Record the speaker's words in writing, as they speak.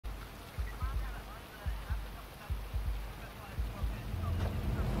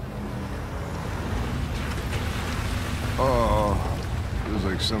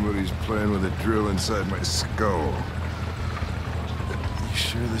like somebody's playing with a drill inside my skull. You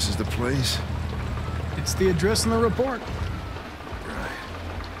sure this is the place? It's the address in the report. Right.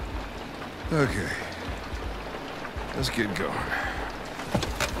 Okay. Let's get going.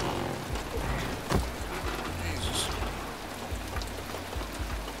 Jesus.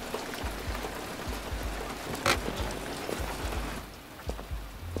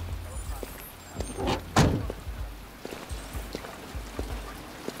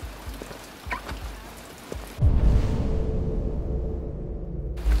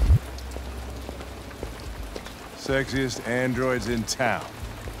 Sexiest androids in town.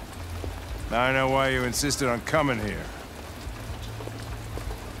 Now I know why you insisted on coming here.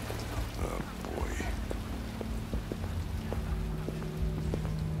 Oh, boy.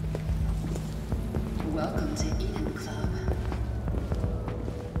 Welcome to Eden Club.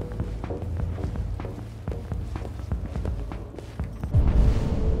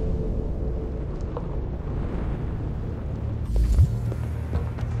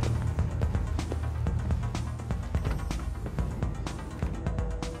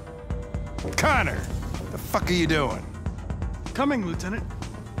 Connor! The fuck are you doing? Coming, Lieutenant.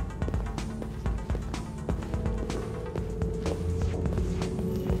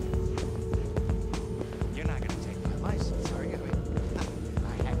 You're not gonna take my license, are you?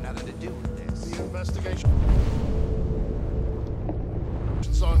 I have nothing to do with this. The investigation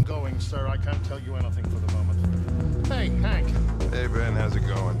is ongoing, sir. I can't tell you anything for the moment. Hey, Hank. Hey, Ben, how's it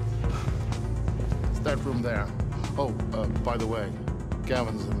going? It's that room there. Oh, by the way,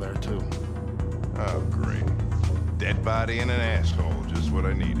 Gavin's in there, too. Oh, great. Dead body and an asshole, just what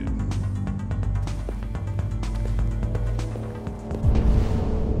I needed.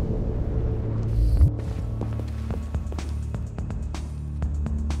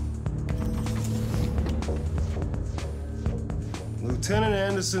 Lieutenant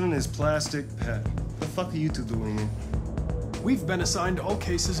Anderson and his plastic pet. The fuck are you two doing here? We've been assigned all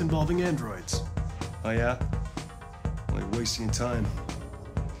cases involving androids. Oh, yeah? Only wasting time.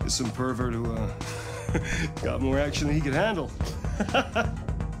 There's some pervert who, got more action than he could handle.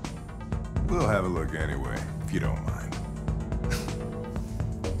 We'll have a look anyway, if you don't mind.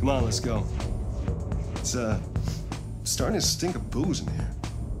 Come on, let's go. It's, starting to stink of booze in here.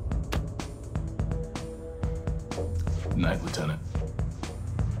 Night, Lieutenant.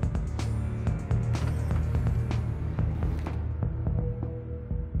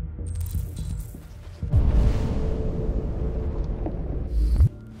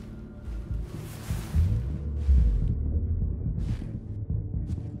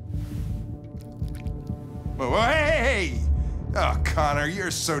 Whoa, hey! Oh, Connor, you're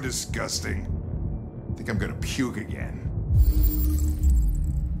so disgusting. I think I'm gonna puke again.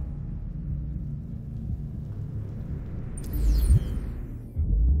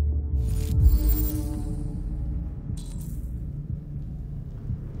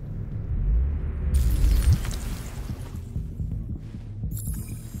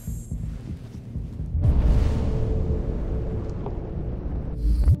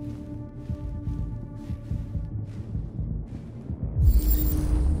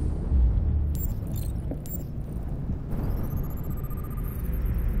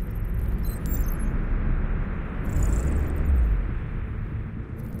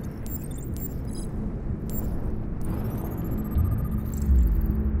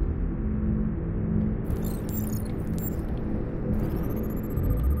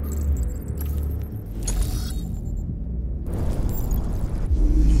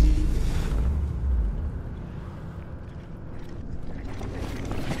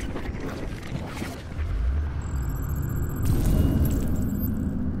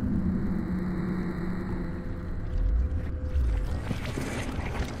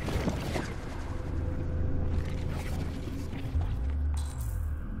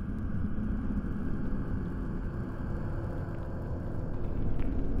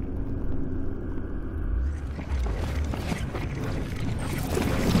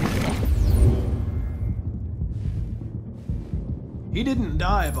 He didn't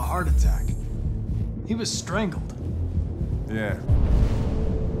die of a heart attack. He was strangled. Yeah.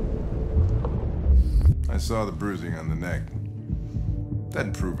 I saw the bruising on the neck.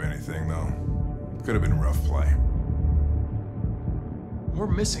 Doesn't prove anything, though. Could have been rough play. We're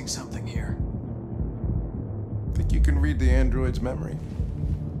missing something here. Think you can read the android's memory?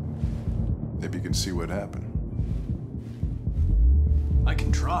 Maybe you can see what happened. I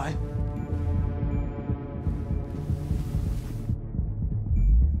can try.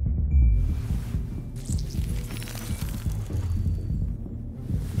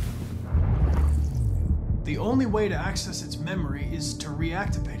 The only way to access its memory is to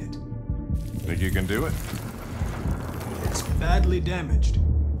reactivate it. Think you can do it? It's badly damaged.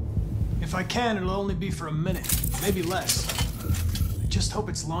 If I can, it'll only be for a minute, maybe less. I just hope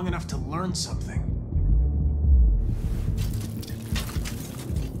it's long enough to learn something.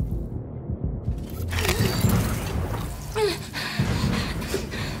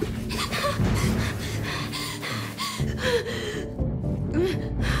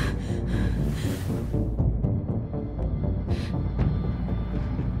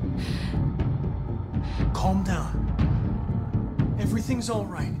 Calm down. Everything's all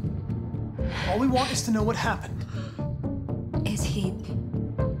right. All we want is to know what happened. Is he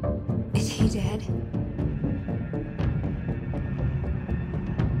dead?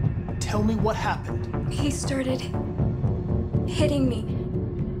 Tell me what happened. He started hitting me.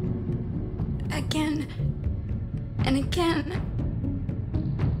 Again and again.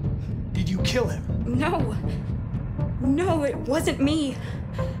 Did you kill him? No. No, it wasn't me.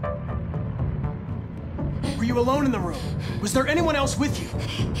 Were you alone in the room? Was there anyone else with you?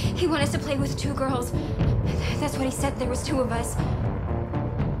 He wanted us to play with 2 girls. That's what he said. There was 2 of us.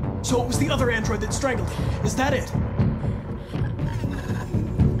 So it was the other android that strangled him. Is that it?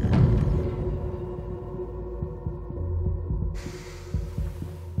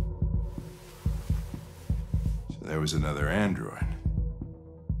 So there was another android.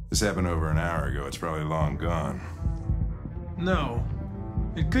 This happened over an hour ago. It's probably long gone. No.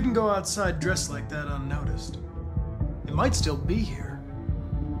 It couldn't go outside dressed like that unnoticed. It might still be here.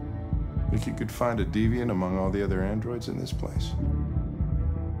 Think you could find a deviant among all the other androids in this place?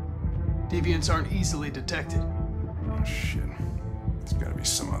 Deviants aren't easily detected. Oh, shit. There's gotta be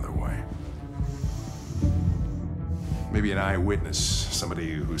some other way. Maybe an eyewitness,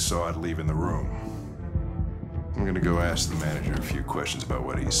 somebody who saw it leaving the room. I'm gonna go ask the manager a few questions about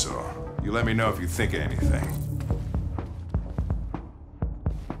what he saw. You let me know if you think of anything.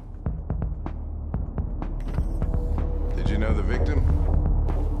 Did you know the victim?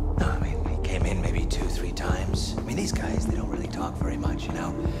 No, I mean, he came in maybe 2-3 times. I mean, these guys, they don't really talk very much, you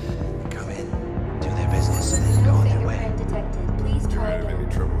know? They come in, do their business, and then go on their way. Detected. Please You try have again. any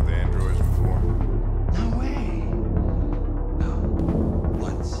trouble with androids before? No way. No.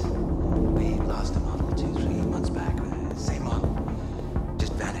 Once. We lost a model 2-3 months back. Same model.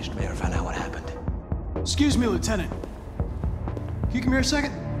 Just vanished. We never found out what happened. Excuse me, Lieutenant. Can you come here a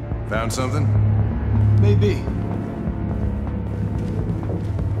second? Found something? Maybe.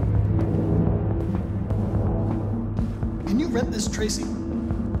 Can you rent this, Tracy?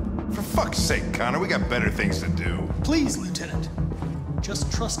 For fuck's sake, Connor, we got better things to do. Please, Lieutenant.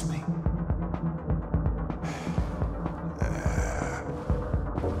 Just trust me.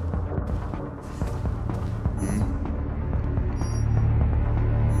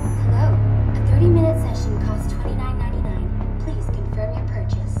 Hello. A 30-minute session costs $29.99. Please confirm your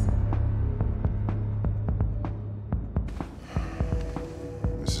purchase.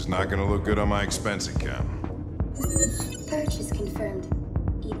 This is not gonna look good on my expense account. Purchase confirmed.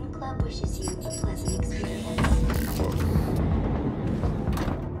 Eden Club wishes you a pleasant experience.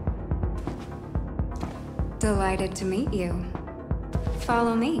 Delighted to meet you.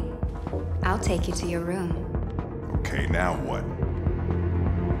 Follow me. I'll take you to your room. Okay, now what?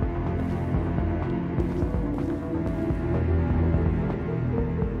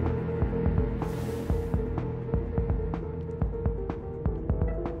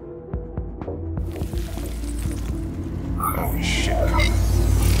 Holy shit, Connor.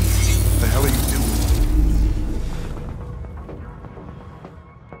 What the hell are you doing?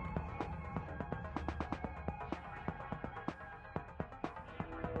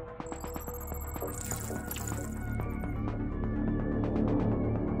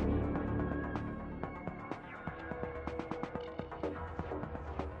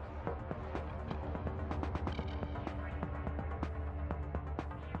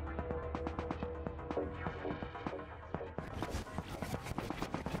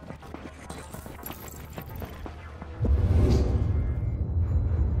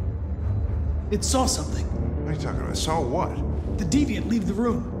 It saw something. What are you talking about? Saw what? The deviant leave the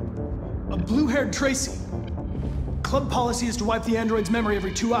room. A blue-haired Tracy. Club policy is to wipe the android's memory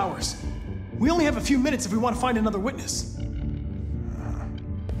every 2 hours. We only have a few minutes if we want to find another witness.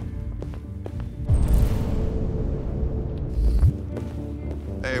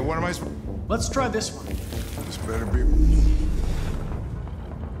 Hey, what am I supposed... Let's try this one. This better be...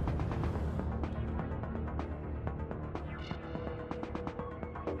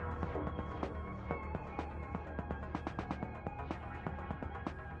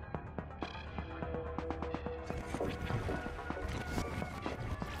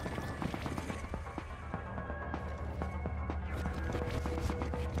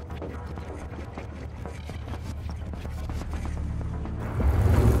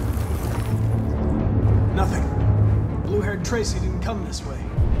 blue-haired Tracy didn't come this way.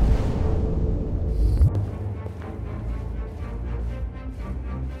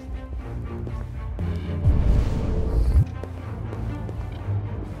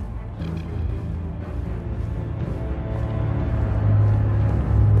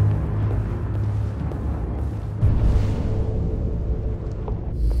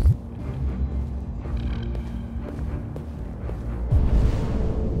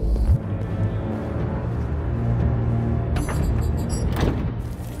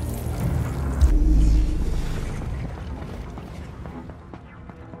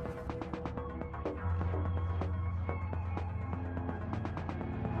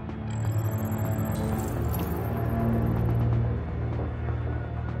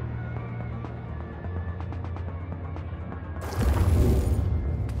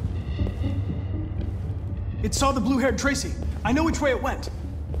 It saw the blue-haired Tracy. I know which way it went.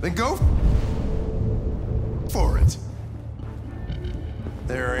 Then go for it.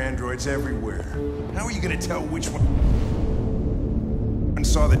 There are androids everywhere. How are you gonna tell which one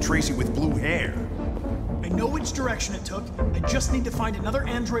saw the Tracy with blue hair? I know which direction it took. I just need to find another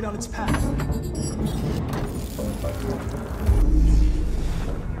android on its path.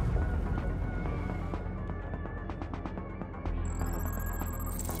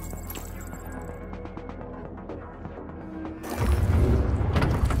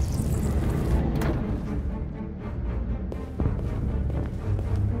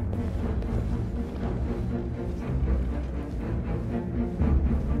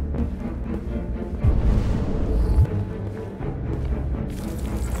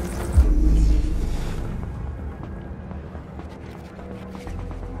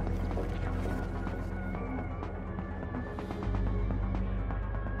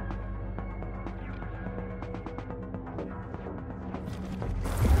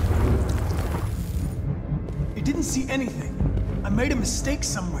 It didn't see anything. I made a mistake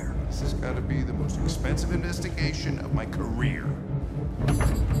somewhere. This has got to be the most expensive investigation of my career.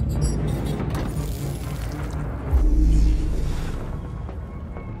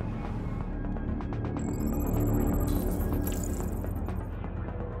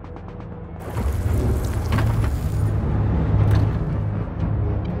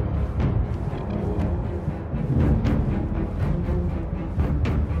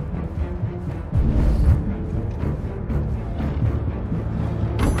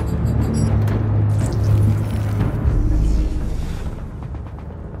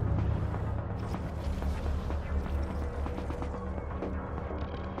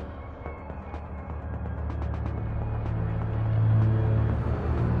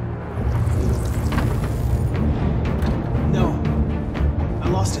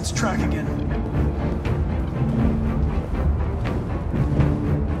 Lost its track again.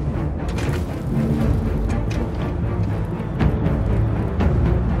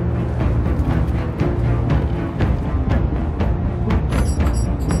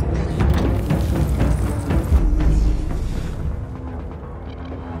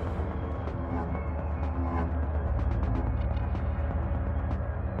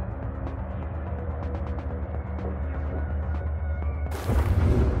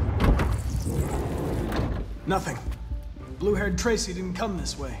 Nothing. Blue-haired Tracy didn't come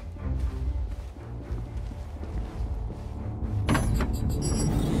this way.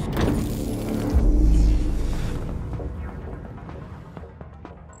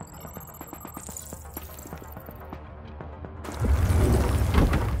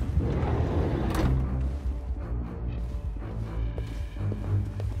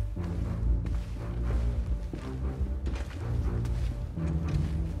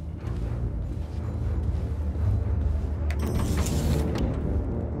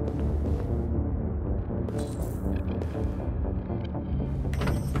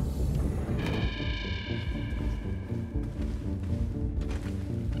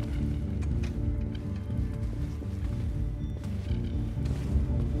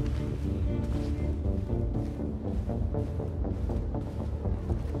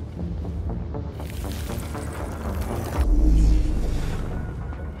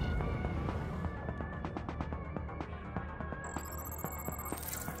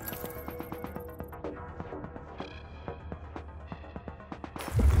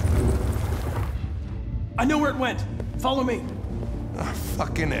 I know where it went. Follow me. Ah,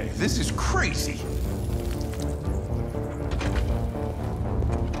 fucking A. This is crazy.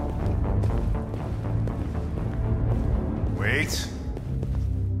 Wait.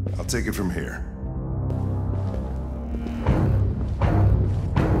 I'll take it from here.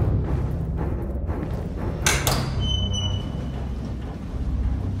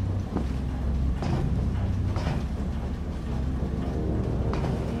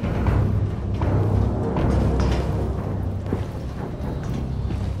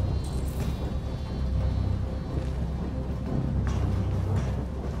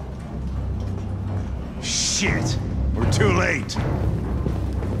 Shit! We're too late.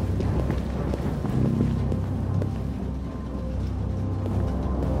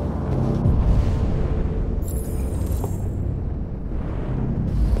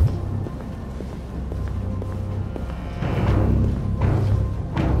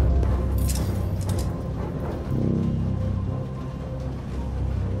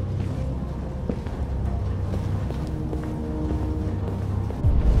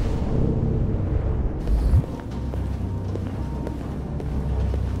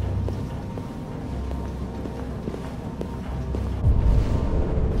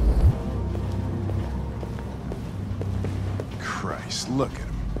 Look at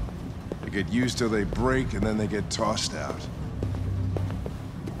them. They get used till they break, and then they get tossed out.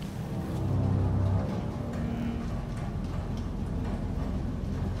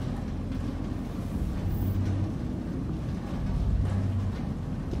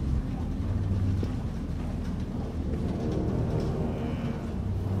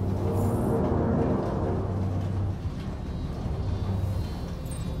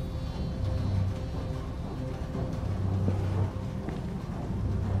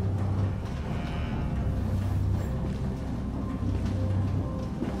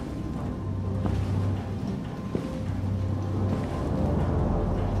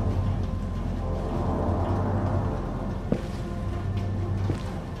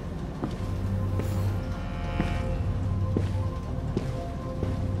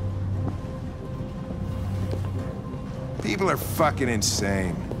 People are fucking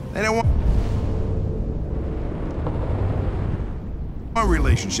insane. They don't want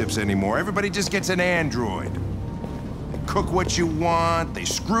relationships anymore. Everybody just gets an android. They cook what you want, they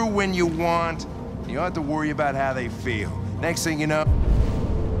screw when you want. You don't have to worry about how they feel. Next thing you know,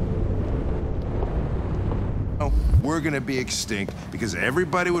 we're gonna be extinct because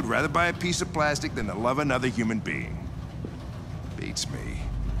everybody would rather buy a piece of plastic than to love another human being. Beats me.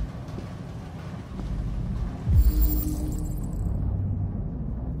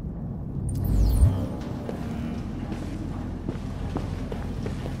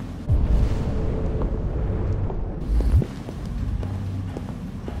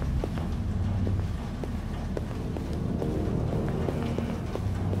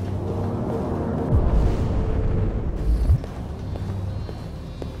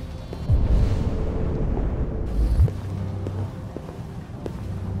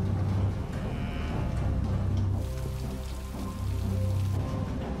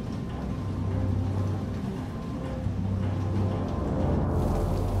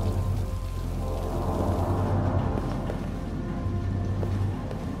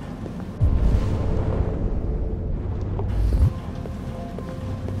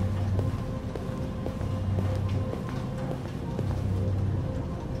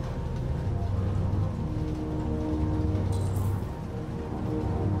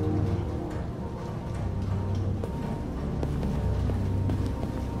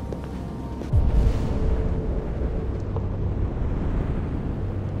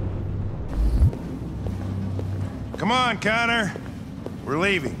 Come on, Connor. We're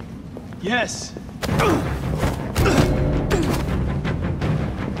leaving. Yes.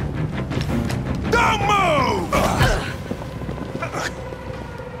 Don't move!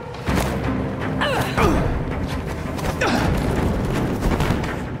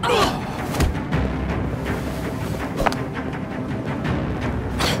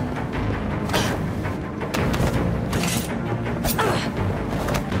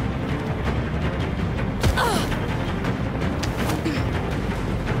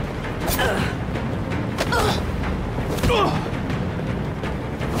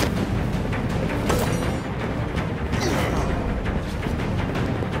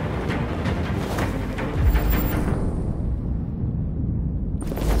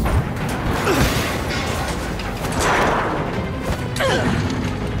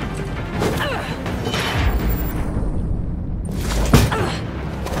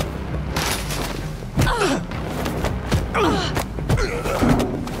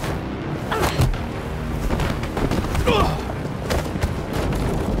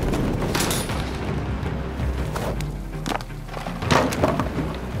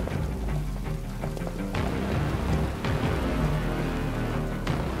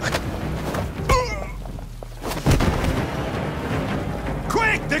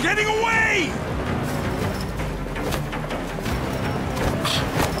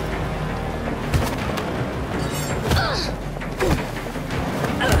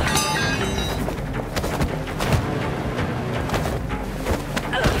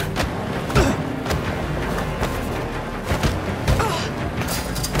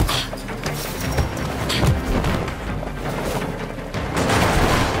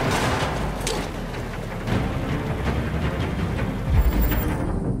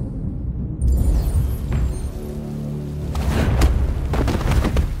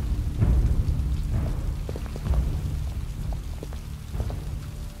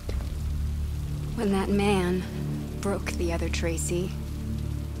 man broke the other Tracy,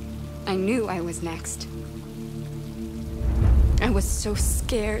 I knew I was next. I was so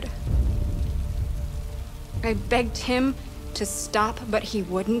scared. I begged him to stop, but he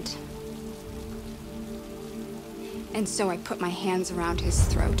wouldn't. And so I put my hands around his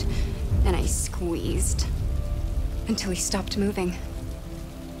throat, and I squeezed until he stopped moving.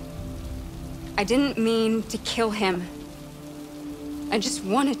 I didn't mean to kill him. I just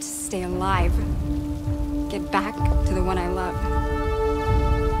wanted to stay alive. Get back to the one I loved.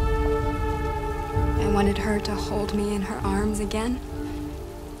 I wanted her to hold me in her arms again.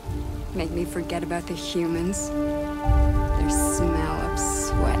 Make me forget about the humans. Their smell of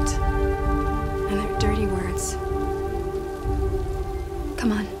sweat. And their dirty words.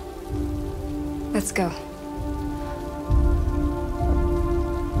 Come on. Let's go.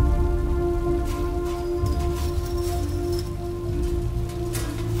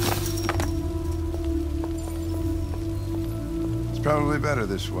 It's probably better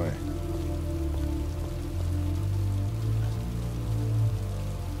this way.